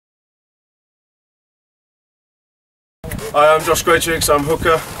Hi, I'm Josh Greatrix, I'm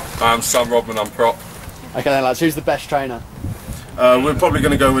hooker. I'm Sam Rodman, I'm prop. Okay then lads, who's the best trainer? We're probably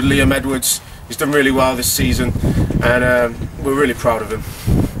going to go with Liam Edwards. He's done really well this season and we're really proud of him.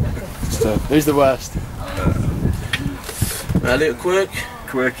 So, who's the worst? Elliot Quirk.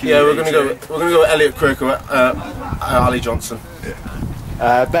 Quirky. Yeah, we're going to go with Elliot Quirk or Ali Johnson.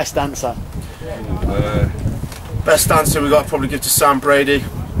 Best dancer? Best dancer we got to probably give to Sam Brady.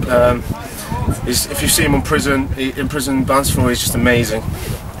 If you see him in prison dance floor, he's just amazing.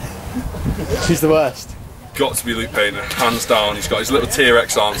 Who's the worst? Got to be Luke Painter, hands down. He's got his little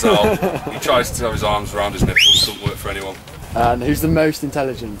T-Rex arms out. He tries to have his arms around his nipples, doesn't work for anyone. And who's the most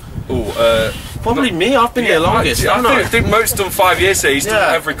intelligent? Probably me. I've been here longest. I think Moat's done 5 years here. He's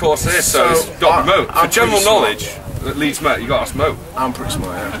done every course here, so he's got Moat. For general knowledge, at Leeds Met, you got to ask Moat. I'm pretty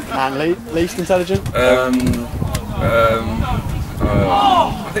smart, yeah. And least intelligent?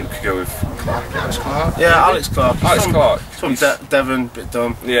 I think we could go with Alex Clark. Yeah, Alex Clark. Alex Clark. From Devon, bit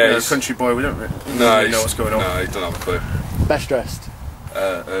dumb. Yeah, he's a country boy. We don't really know what's going on. No, he doesn't have a clue. Best dressed?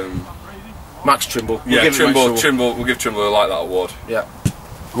 Max Trimble. Yeah, Trimble. We'll give Trimble like that award. Yeah.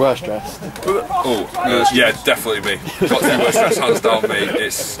 Worst dressed? Yeah, definitely me. Got to be worst dressed, hands down me.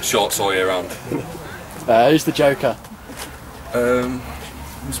 It's shorts all year round. Who's the joker?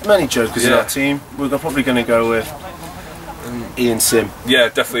 There's many jokers in our team. We're probably going to go with Ian Sim. Yeah,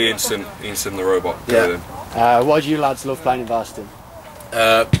 definitely Ian Sim the robot. Yeah. Why do you lads love playing in varsity?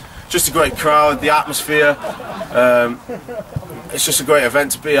 Just a great crowd, the atmosphere. It's just a great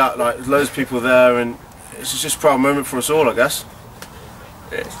event to be at. Like loads of people there, and it's just a proud moment for us all, I guess.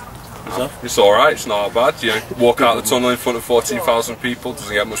 It's all right. It's not bad. You know, walk out the tunnel in front of 14,000 people.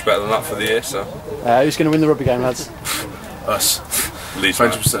 Doesn't get much better than that for the year. So. Who's going to win the rugby game, lads? Us. Leeds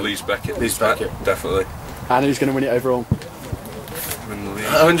 100%. Leeds Beckett. Leeds Beckett. Definitely. And who's going to win it overall?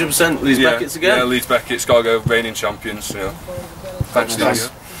 100% Leeds Beckett's again. Yeah, Leeds Beckett's got to go reigning champions. You know. Thanks.